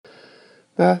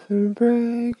Bathroom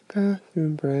break,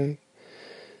 bathroom break.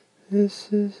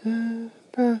 This is a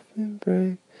bathroom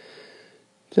break.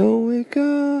 Don't wake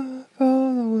up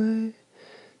all the way.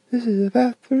 This is a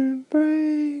bathroom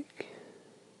break.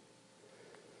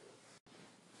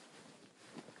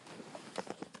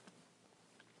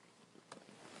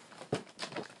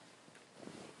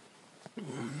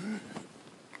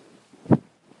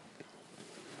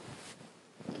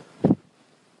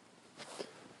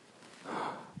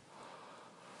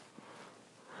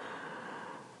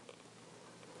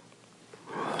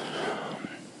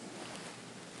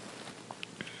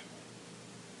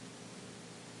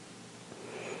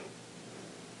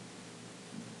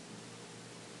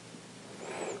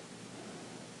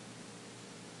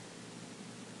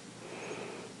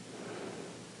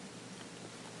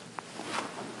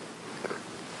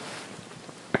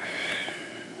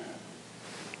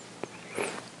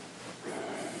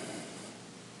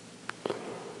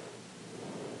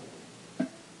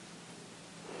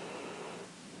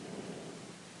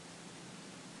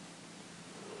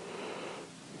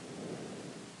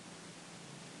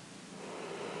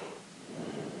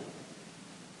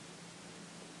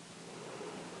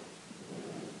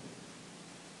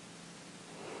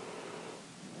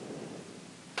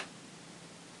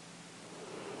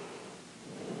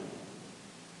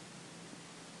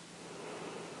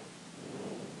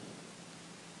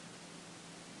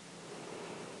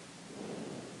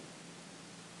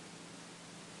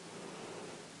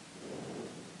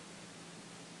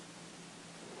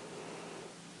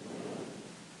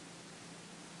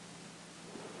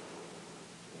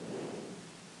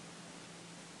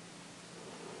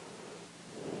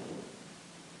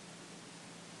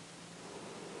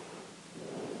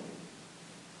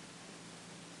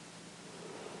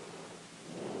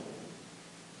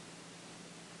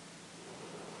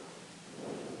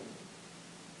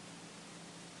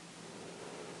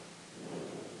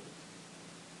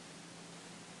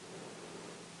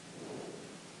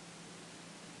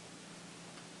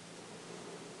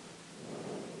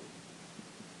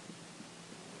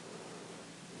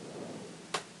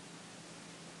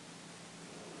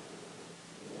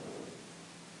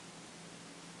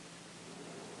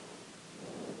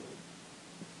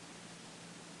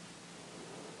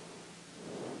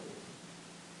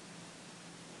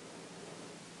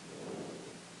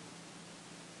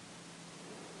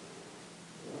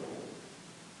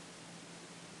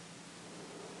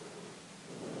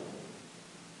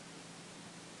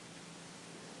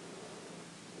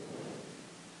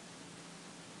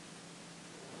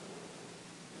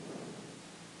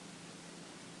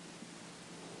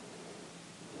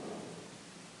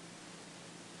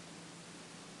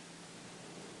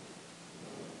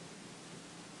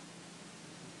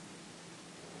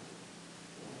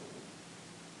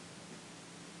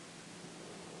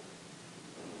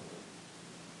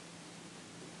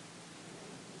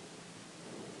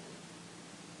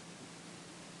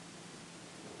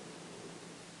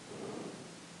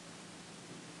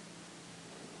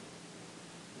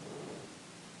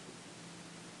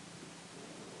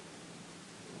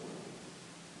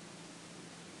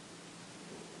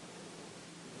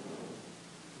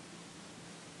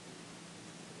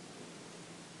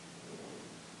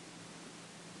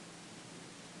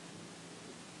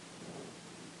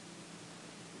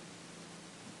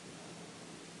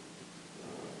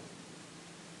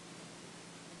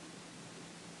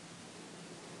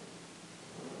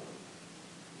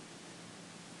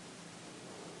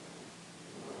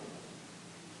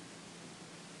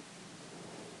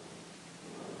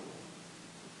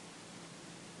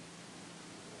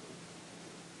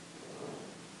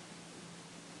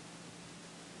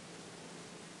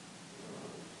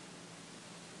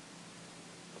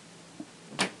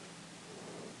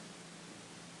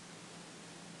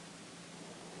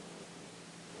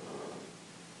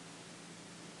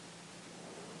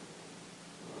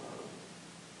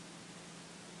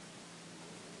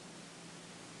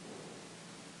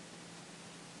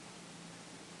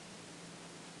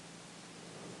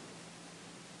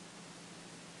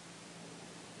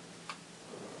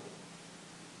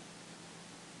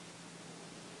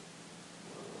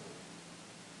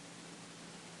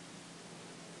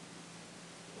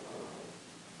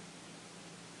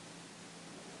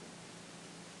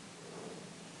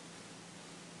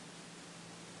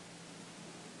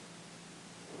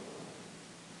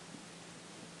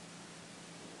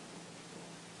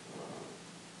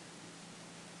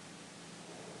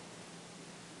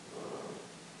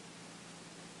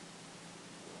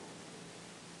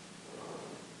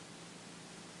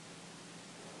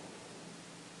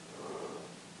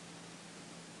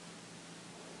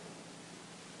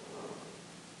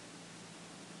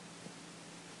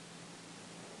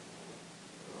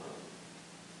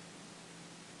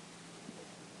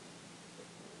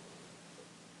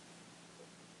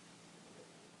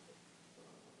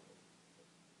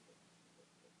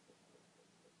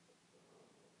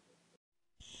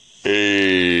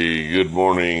 Hey, good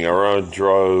morning. Around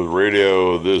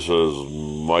Radio, this is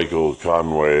Michael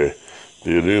Conway,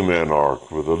 the New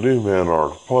Monarch, with the New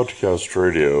Monarch Podcast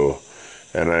Radio,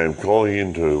 and I am calling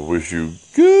in to wish you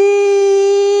good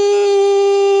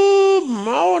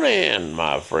morning,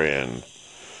 my friend.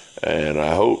 And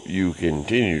I hope you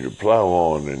continue to plow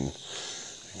on and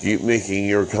keep making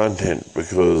your content,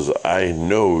 because I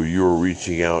know you're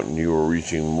reaching out and you are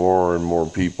reaching more and more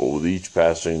people with each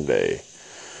passing day.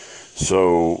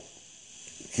 So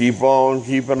keep on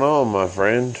keeping on, my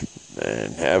friend,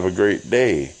 and have a great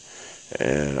day.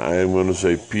 And I am going to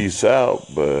say peace out,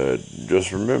 but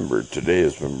just remember, today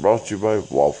has been brought to you by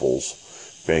Waffles.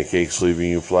 Pancakes leaving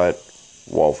you flat.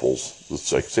 Waffles, the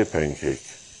sexy pancake.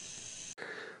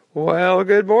 Well,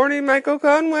 good morning, Michael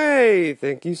Conway.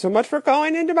 Thank you so much for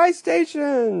calling into my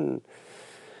station.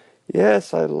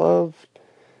 Yes, I love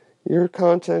your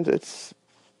content. It's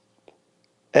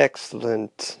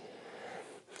excellent.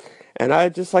 And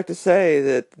I'd just like to say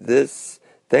that this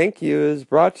thank you is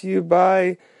brought to you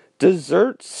by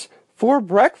Desserts for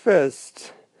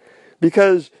Breakfast,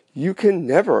 because you can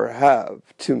never have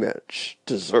too much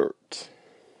dessert.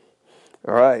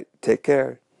 All right, take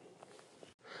care.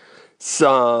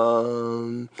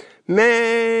 Some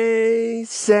may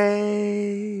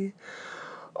say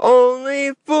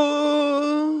only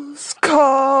fools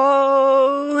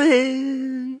call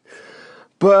in,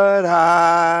 but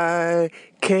I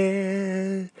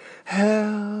can't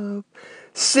help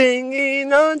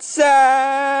singing on Saturday.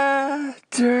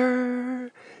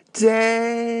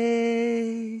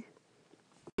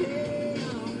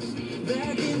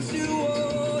 Back into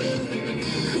order,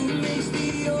 who makes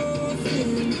the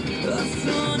orphan a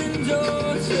son and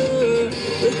daughter,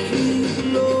 the King's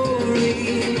glory.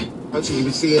 You can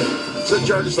be seeing such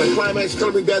artists like Climax,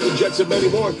 Color Me Bad, the Jets, and many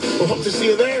more. We'll hope to see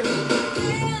you there.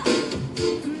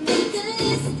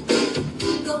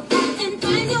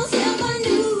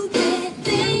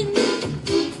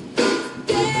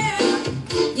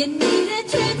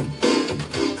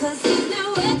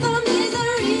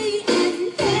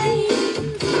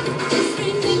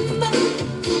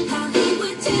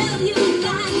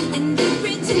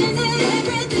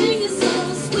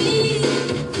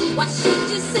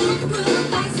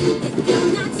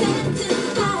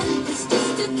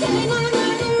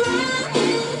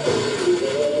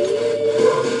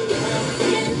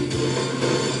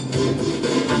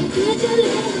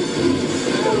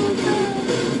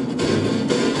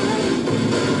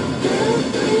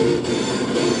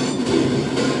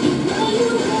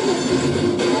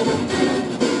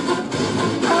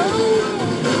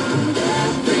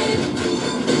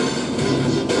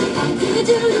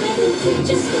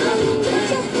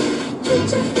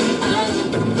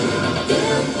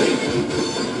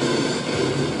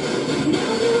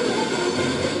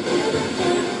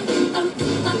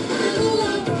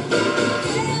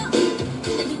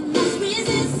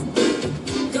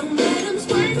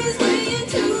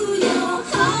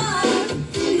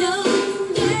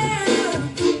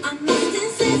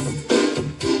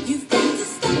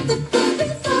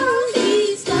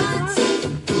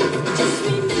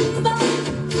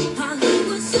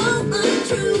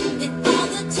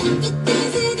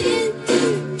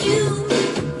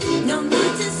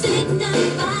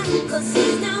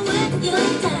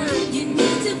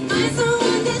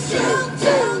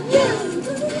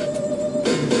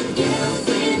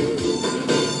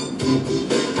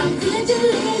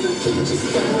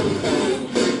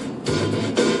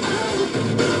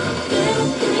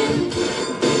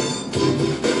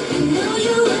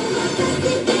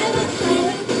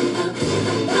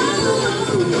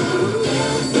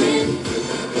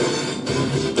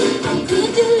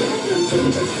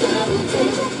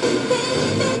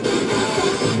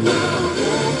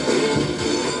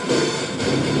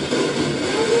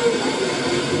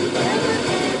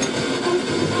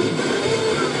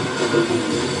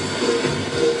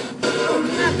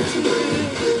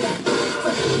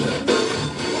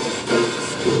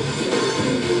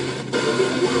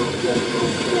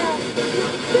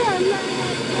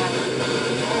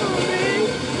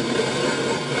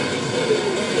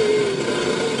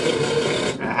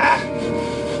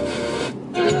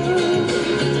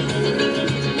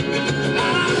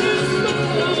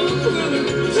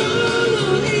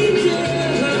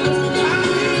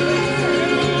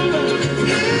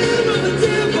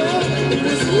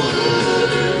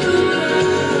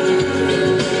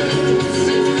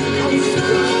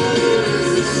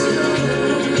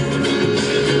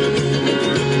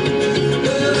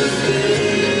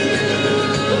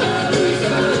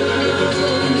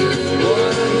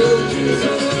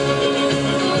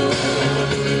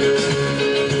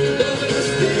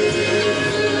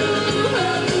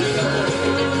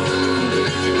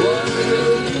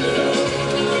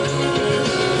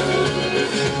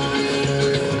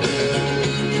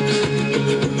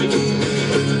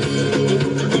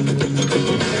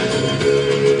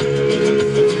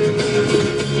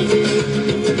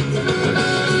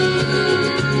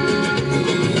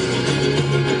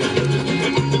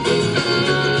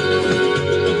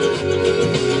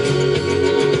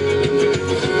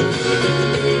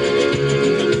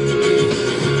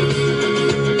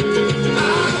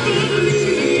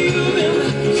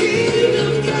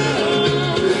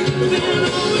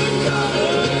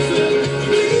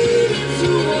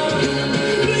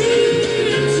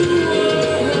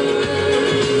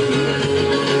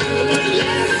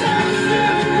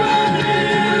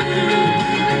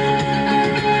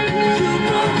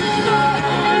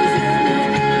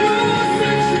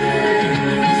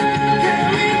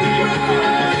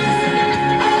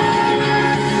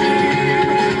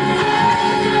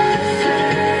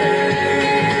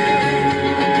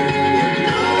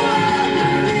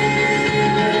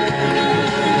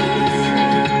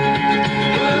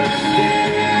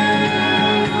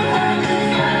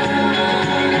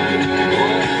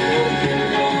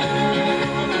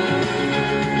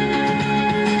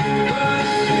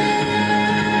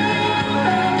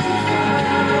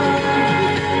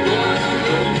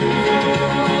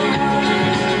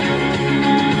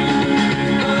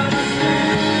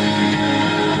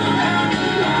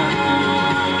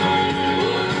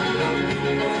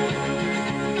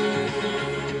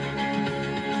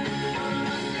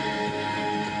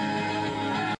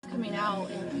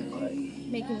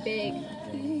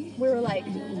 we were like,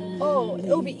 oh,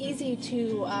 it'll be easy to,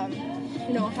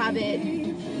 you know, have it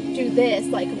do this,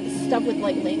 like stuff with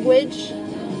like language.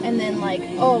 And then like,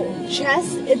 oh,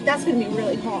 chess, that's going to be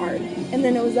really hard. And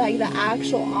then it was like the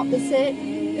actual opposite,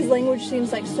 is language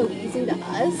seems like so easy to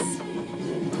us.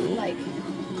 Like,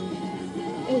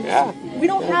 we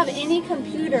don't have any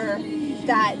computer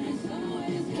that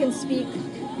can speak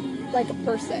like a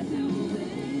person.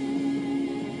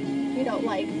 You know,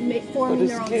 like forming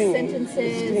their own sentences.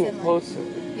 It's getting and closer.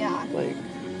 Like, yeah. Like,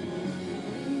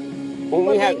 when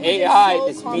we have AI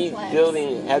to speak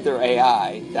building other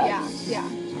AI, that's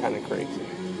kind of crazy.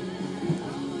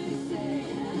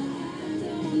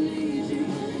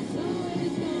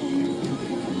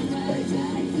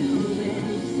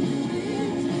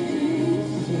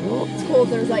 It's cool.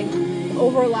 There's like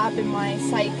overlap in my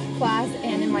psych class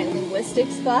and in my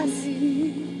linguistics class.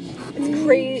 It's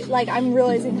crazy. Like, I'm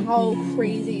realizing how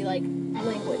crazy like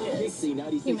language is,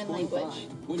 human language.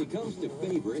 When it comes to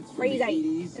favorites,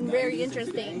 Crazy and very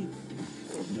interesting.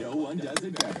 no one does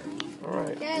it better. all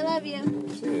right. Yeah, I love you.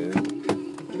 Dude,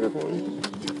 good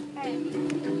one.